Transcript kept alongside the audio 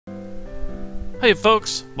Hey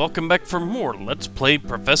folks, welcome back for more Let's Play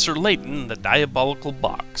Professor Layton, the Diabolical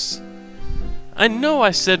Box. I know I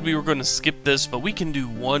said we were going to skip this, but we can do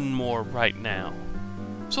one more right now.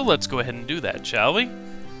 So let's go ahead and do that, shall we?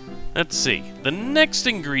 Let's see, the next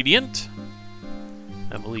ingredient,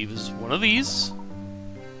 I believe, is one of these,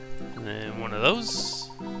 and one of those,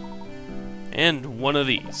 and one of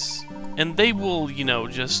these. And they will, you know,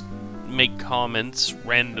 just make comments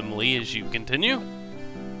randomly as you continue.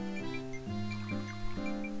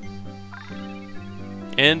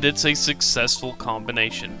 And it's a successful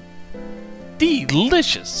combination.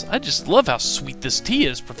 Delicious! I just love how sweet this tea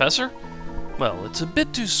is, Professor. Well, it's a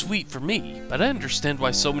bit too sweet for me, but I understand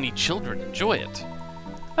why so many children enjoy it.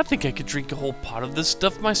 I think I could drink a whole pot of this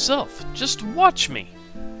stuff myself. Just watch me.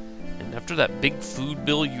 And after that big food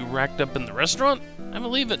bill you racked up in the restaurant, I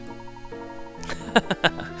believe it.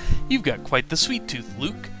 You've got quite the sweet tooth,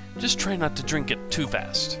 Luke. Just try not to drink it too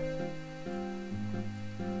fast.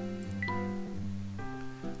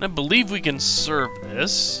 I believe we can serve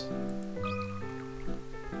this.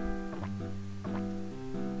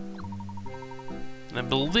 And I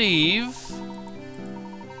believe...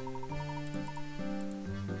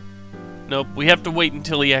 Nope, we have to wait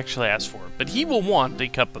until he actually asks for it. But he will want a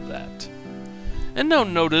cup of that. And now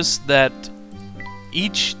notice that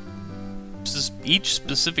each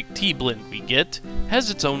specific tea blend we get has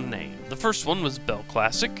its own name. The first one was Bell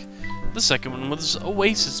Classic. The second one was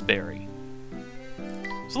Oasis Berry.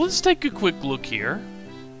 So let's take a quick look here.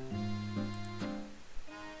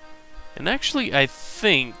 And actually, I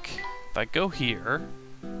think if I go here...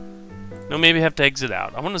 No, maybe I have to exit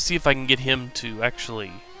out. I want to see if I can get him to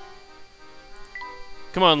actually...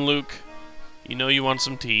 Come on, Luke. You know you want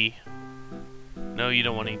some tea. No, you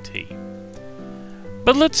don't want any tea.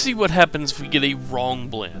 But let's see what happens if we get a wrong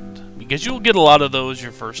blend. Because you'll get a lot of those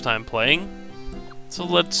your first time playing. So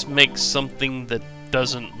let's make something that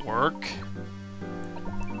doesn't work.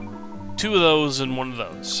 2 of those and 1 of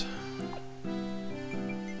those.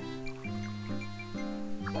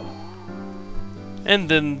 And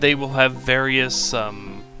then they will have various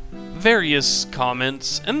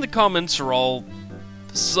comments, and the comments are all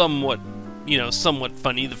somewhat, you know, somewhat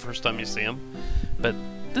funny the first time you see them. But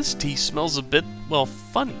this tea smells a bit, well,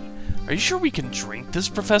 funny. Are you sure we can drink this,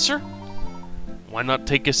 Professor? Why not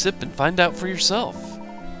take a sip and find out for yourself?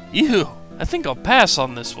 Ew, I think I'll pass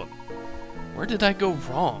on this one. Where did I go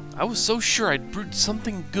wrong? I was so sure I'd brewed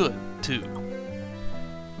something good, too.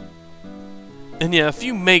 And yeah,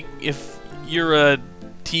 if your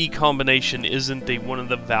tea combination isn't one of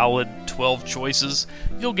the valid 12 choices,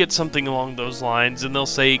 you'll get something along those lines, and they'll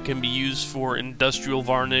say it can be used for industrial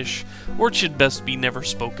varnish, or it should best be never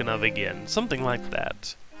spoken of again. Something like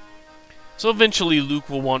that. So eventually Luke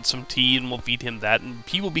will want some tea, and we'll feed him that, and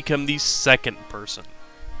he will become the second person.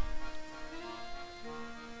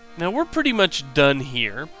 Now, we're pretty much done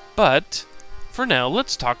here, but for now,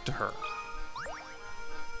 let's talk to her.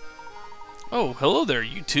 Oh, hello there,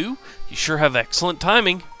 you two. You sure have excellent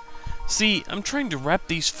timing. See, I'm trying to wrap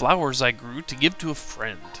these flowers I grew to give to a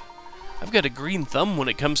friend. I've got a green thumb when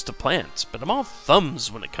it comes to plants, but I'm all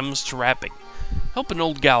thumbs when it comes to wrapping. Help an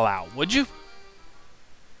old gal out, would you?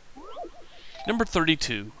 Number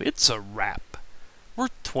 32. It's a wrap.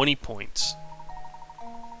 Worth 20 points.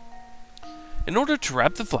 In order to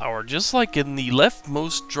wrap the flower, just like in the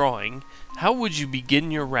leftmost drawing, how would you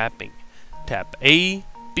begin your wrapping? Tap A,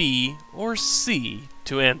 B, or C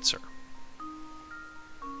to answer.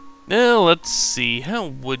 Now, let's see. How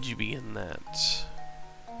would you begin that?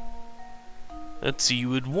 Let's see. You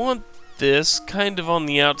would want this kind of on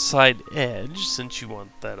the outside edge, since you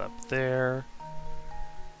want that up there.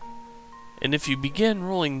 And if you begin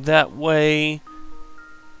rolling that way...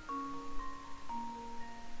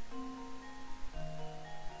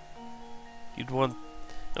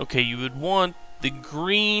 you would want the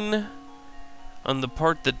green on the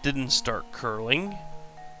part that didn't start curling.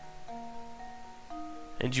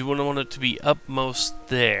 And you want it to be upmost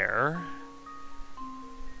there.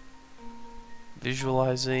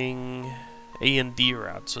 Visualizing A and D are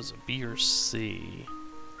out, so it's a B or C.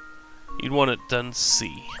 You'd want it done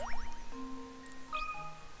C.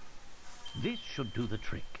 This should do the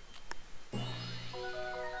trick.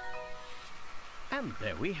 And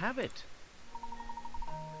there we have it.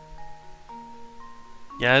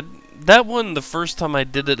 Yeah, that one, the first time I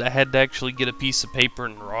did it, I had to actually get a piece of paper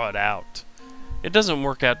and draw it out. It doesn't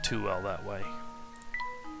work out too well that way.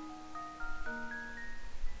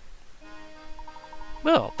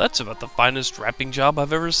 Well, that's about the finest wrapping job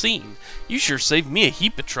I've ever seen. You sure saved me a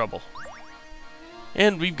heap of trouble.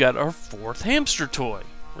 And we've got our 4th hamster toy.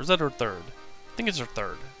 Or is that our 3rd? I think it's our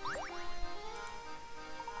 3rd.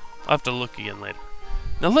 I'll have to look again later.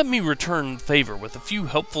 Now let me return the favor with a few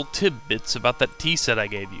helpful tidbits about that tea set I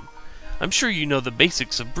gave you. I'm sure you know the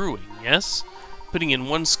basics of brewing, yes? Putting in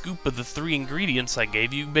 1 scoop of the 3 ingredients I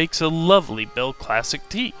gave you makes a lovely Bell Classic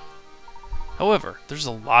tea. However, there's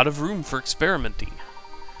a lot of room for experimenting.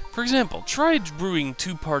 For example, try brewing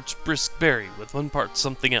 2 parts brisk berry with 1 part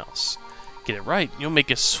something else. Get it right, you'll make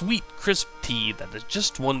a sweet, crisp tea that is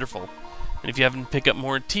just wonderful. And if you happen to pick up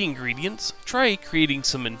more tea ingredients, try creating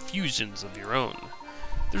some infusions of your own.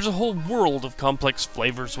 There's a whole world of complex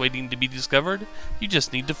flavors waiting to be discovered. You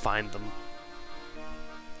just need to find them.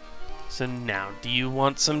 So now, do you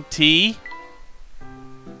want some tea?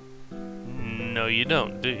 No, you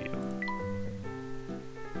don't, do you?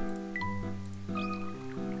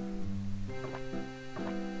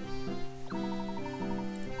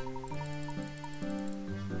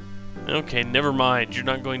 Okay, never mind. You're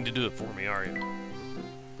not going to do it for me, are you?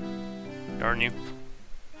 Darn you.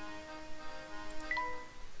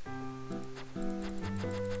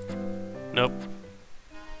 Nope.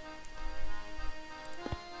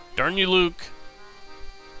 Darn you, Luke.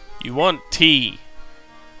 You want tea.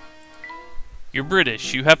 You're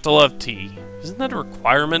British. You have to love tea. Isn't that a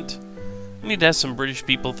requirement? I need to ask some British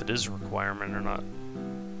people if it is a requirement or not.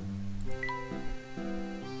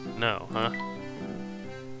 No, huh?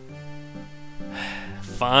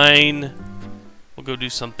 Fine. We'll go do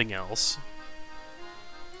something else.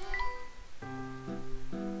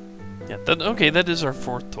 Yeah, okay, that is our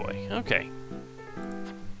 4th toy. Okay.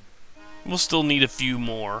 We'll still need a few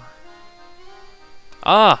more.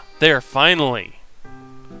 Ah, there, finally.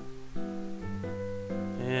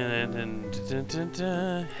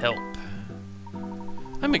 Help.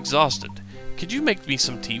 I'm exhausted. Could you make me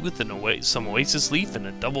some tea with some oasis leaf and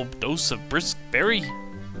a double dose of brisk berry?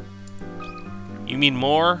 You mean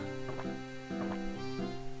more?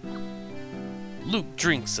 Luke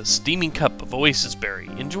drinks a steaming cup of oasis berry,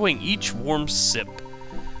 enjoying each warm sip.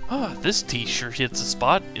 Ah, this tea sure hits a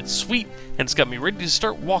spot. It's sweet, and it's got me ready to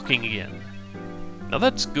start walking again. Now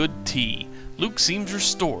that's good tea. Luke seems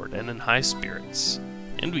restored and in high spirits.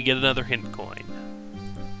 And we get another hint coin.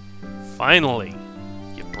 Finally,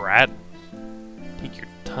 you brat. Take your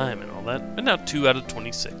time and all that. But now 2 out of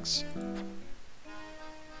 26.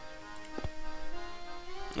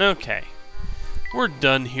 Okay. We're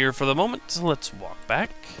done here for the moment, so let's walk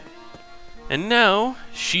back. And now,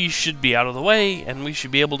 she should be out of the way, and we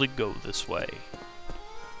should be able to go this way.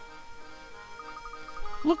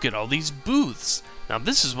 Look at all these booths. Now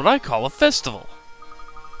this is what I call a festival.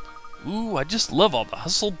 Ooh, I just love all the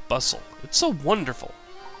hustle bustle. It's so wonderful.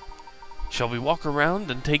 Shall we walk around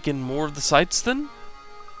and take in more of the sights then?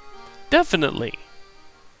 Definitely.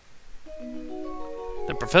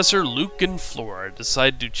 The Professor, Luke, and Flora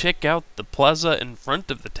decide to check out the plaza in front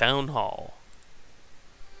of the town hall.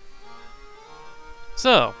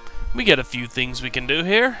 So, we got a few things we can do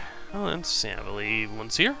here. Oh, let's see, I believe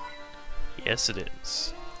one's here. Yes, it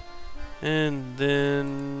is. And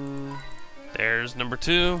then there's number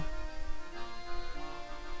 2.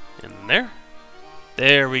 And there.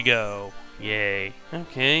 There we go. Yay.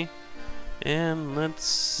 Okay. And let's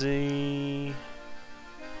see.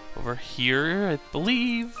 Over here, I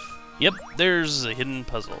believe. Yep, there's a hidden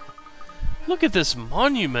puzzle. Look at this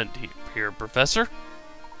monument here, Professor.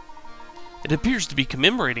 It appears to be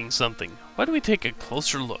commemorating something. Why don't we take a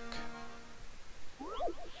closer look?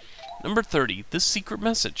 Number 30, this secret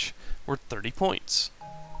message, worth 30 points.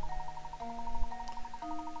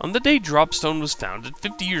 On the day Dropstone was founded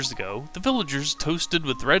 50 years ago, the villagers toasted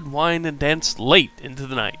with red wine and danced late into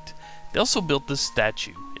the night. They also built this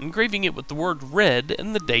statue, engraving it with the word red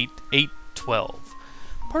and the date 8/12.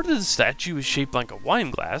 Part of the statue is shaped like a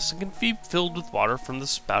wine glass and can be filled with water from the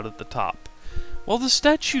spout at the top. While the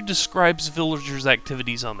statue describes villagers'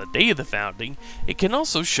 activities on the day of the founding, it can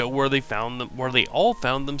also show where they all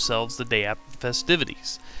found themselves the day after the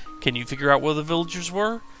festivities. Can you figure out where the villagers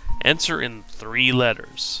were? Answer in 3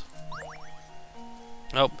 letters.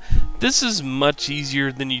 Oh, this is much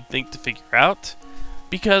easier than you'd think to figure out,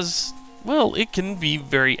 because, well, it can be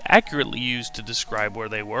very accurately used to describe where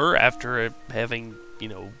they were after having,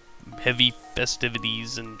 heavy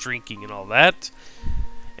festivities and drinking and all that.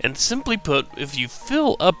 And simply put, if you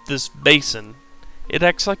fill up this basin, it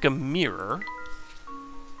acts like a mirror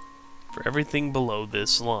for everything below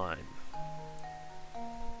this line.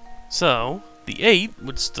 So, the 8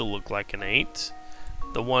 would still look like an 8.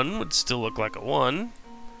 The 1 would still look like a 1.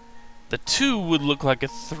 The 2 would look like a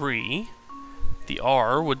 3. The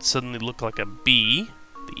R would suddenly look like a B.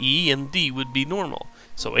 The E and D would be normal.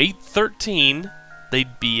 So 8, 13,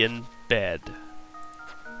 they'd be in bed.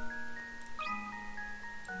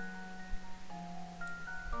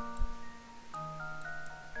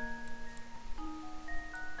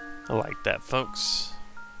 I like that, folks.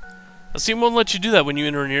 The scene won't let you do that when you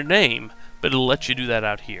enter in your name, but it'll let you do that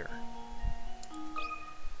out here.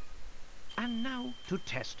 And now to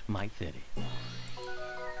test my theory.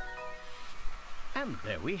 And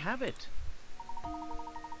there we have it.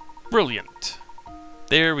 Brilliant.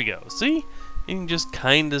 There we go. See? You can just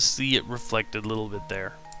kind of see it reflected a little bit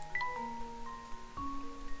there.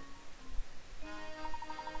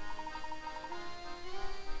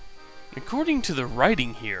 According to the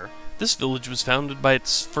writing here, this village was founded by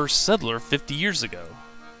its first settler 50 years ago.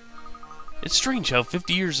 It's strange how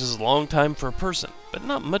 50 years is a long time for a person, but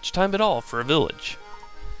not much time at all for a village.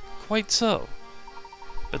 Quite so.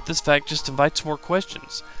 But this fact just invites more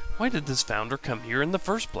questions. Why did this founder come here in the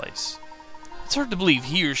first place? It's hard to believe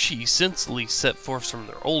he or she sensibly set forth from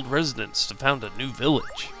their old residence to found a new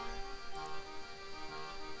village.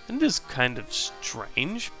 It is kind of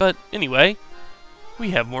strange, but anyway,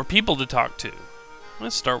 we have more people to talk to.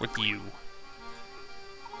 Let's start with you.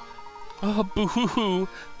 Oh, boo-hoo-hoo!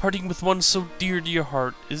 Parting with one so dear to your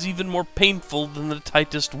heart is even more painful than the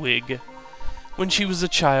tightest wig. When she was a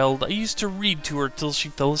child, I used to read to her till she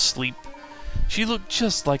fell asleep. She looked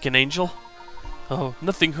just like an angel. Oh,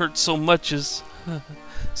 nothing hurts so much as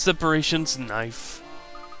separation's knife.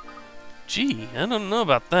 Gee, I don't know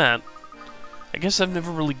about that. I guess I've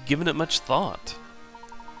never really given it much thought.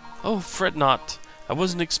 Oh, fret not. I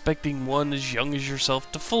wasn't expecting one as young as yourself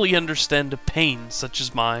to fully understand a pain such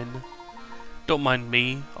as mine. Don't mind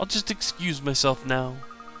me. I'll just excuse myself now.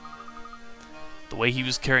 The way he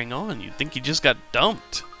was carrying on, you'd think he just got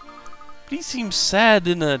dumped. But he seemed sad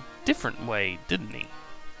in a different way, didn't he?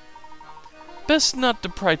 Best not to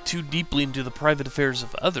pry too deeply into the private affairs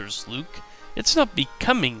of others, Luke. It's not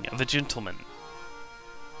becoming of a gentleman.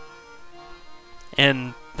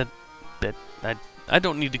 And I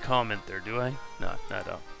don't need to comment there, do I? No, I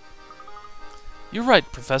don't. You're right,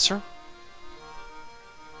 Professor.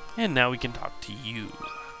 And now we can talk to you.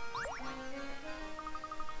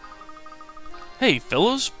 Hey,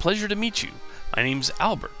 fellows, pleasure to meet you. My name's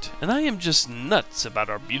Albert, and I am just nuts about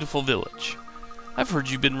our beautiful village. I've heard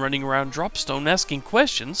you've been running around Dropstone asking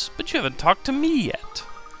questions, but you haven't talked to me yet.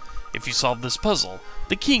 If you solve this puzzle,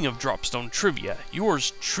 the king of Dropstone Trivia,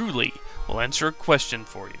 yours truly, will answer a question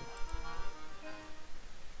for you.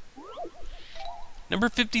 Number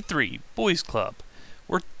 53, Boys Club,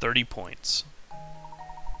 worth 30 points.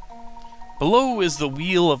 Below is the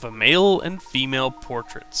wheel of a male and female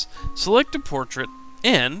portraits. Select a portrait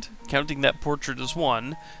and, counting that portrait as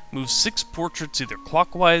one, move 6 portraits either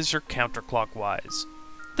clockwise or counterclockwise.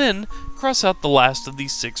 Then, cross out the last of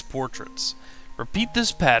these 6 portraits. Repeat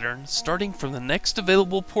this pattern, starting from the next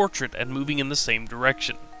available portrait and moving in the same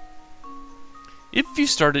direction. If you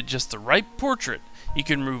start at just the right portrait, you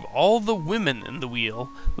can remove all the women in the wheel,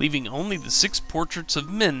 leaving only the 6 portraits of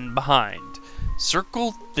men behind.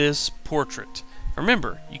 Circle this portrait.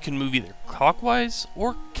 Remember, you can move either clockwise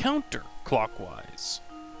or counterclockwise.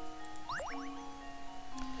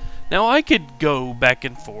 Now I could go back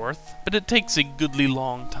and forth, but it takes a goodly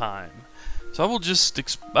long time. So I will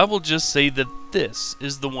just say that this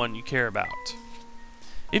is the one you care about.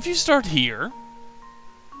 If you start here,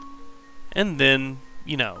 and then,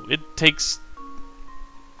 you know, it takes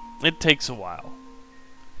a while.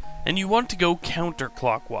 And you want to go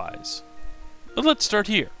counterclockwise. But let's start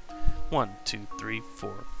here. 1, 2, 3,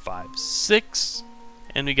 4, 5, 6.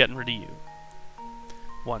 And we getting rid of you.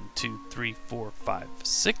 1, 2, 3, 4, 5,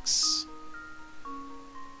 6.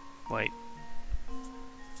 Wait.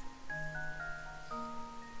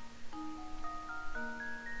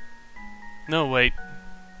 No, wait.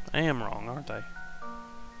 I am wrong, aren't I?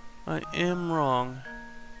 I am wrong.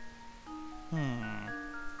 I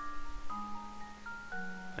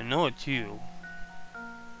know it's you.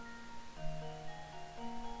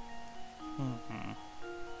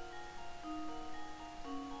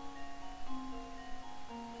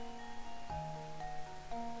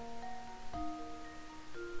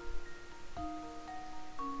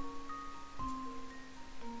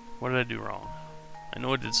 What did I do wrong? I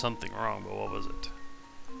know I did something wrong, but what was it?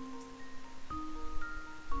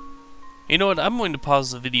 You know what? I'm going to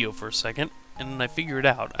pause the video for a second, and when I figure it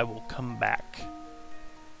out, I will come back.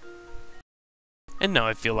 And now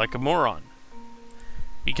I feel like a moron.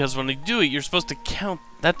 Because when you do it, you're supposed to count.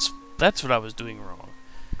 That's what I was doing wrong.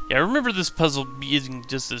 Yeah, I remember this puzzle being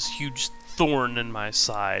just this huge thorn in my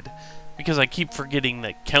side, because I keep forgetting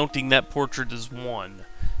that counting that portrait is 1.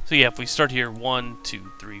 So yeah, if we start here, 1,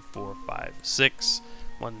 2, 3, 4, 5, 6.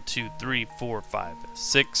 1, 2, 3, 4, 5,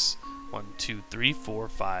 6. 1, 2, 3, 4,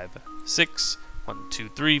 5, 6. 1, 2,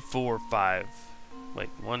 3, 4, 5. Wait,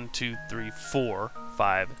 1, 2, 3, 4,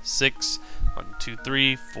 5, 6. 1, 2,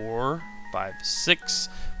 3, 4, 5, 6.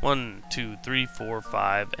 1, 2, 3, 4,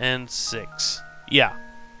 5, and 6. Yeah.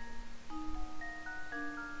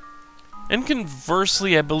 And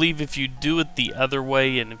conversely, I believe if you do it the other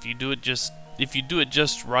way, and if you do it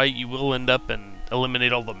just right, you will end up and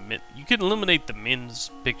eliminate all the min. You can eliminate the men's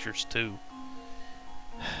pictures too.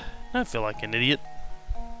 I feel like an idiot.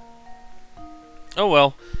 Oh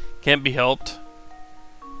well, can't be helped.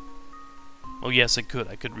 Oh yes, I could.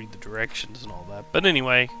 I could read the directions and all that. But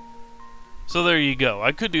anyway, so there you go.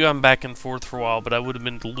 I could have gone back and forth for a while, but I would have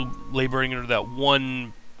been laboring under that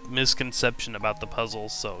one misconception about the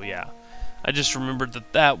puzzles. So yeah, I just remembered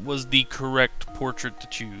that that was the correct portrait to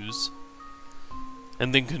choose,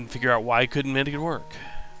 and then couldn't figure out why I couldn't make it work.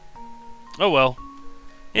 Oh well.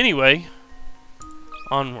 Anyway,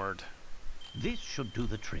 onward. This should do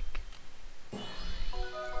the trick.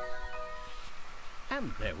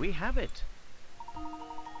 And there we have it.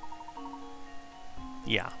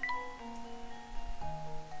 Yeah.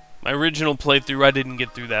 My original playthrough, I didn't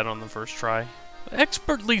get through that on the first try.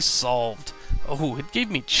 Expertly solved. Oh, it gave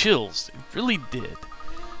me chills. It really did.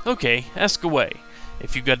 Okay, ask away.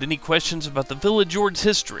 If you've got any questions about the Village Ord's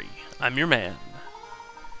history, I'm your man.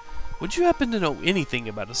 Would you happen to know anything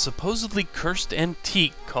about a supposedly cursed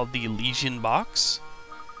antique called the Elysian Box?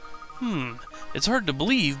 It's hard to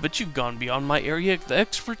believe, but you've gone beyond my area of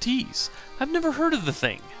expertise. I've never heard of the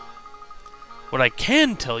thing. What I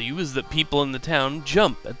can tell you is that people in the town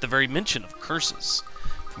jump at the very mention of curses.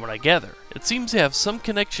 From what I gather, it seems they have some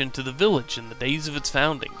connection to the village in the days of its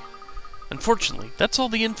founding. Unfortunately, that's all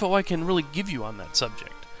the info I can really give you on that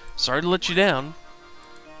subject. Sorry to let you down.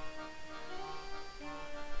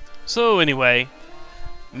 So anyway,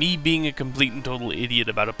 me being a complete and total idiot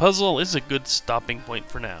about a puzzle is a good stopping point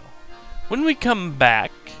for now. When we come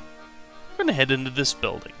back, we're going to head into this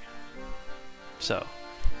building. So,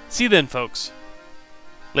 see you then, folks.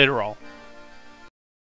 Later all.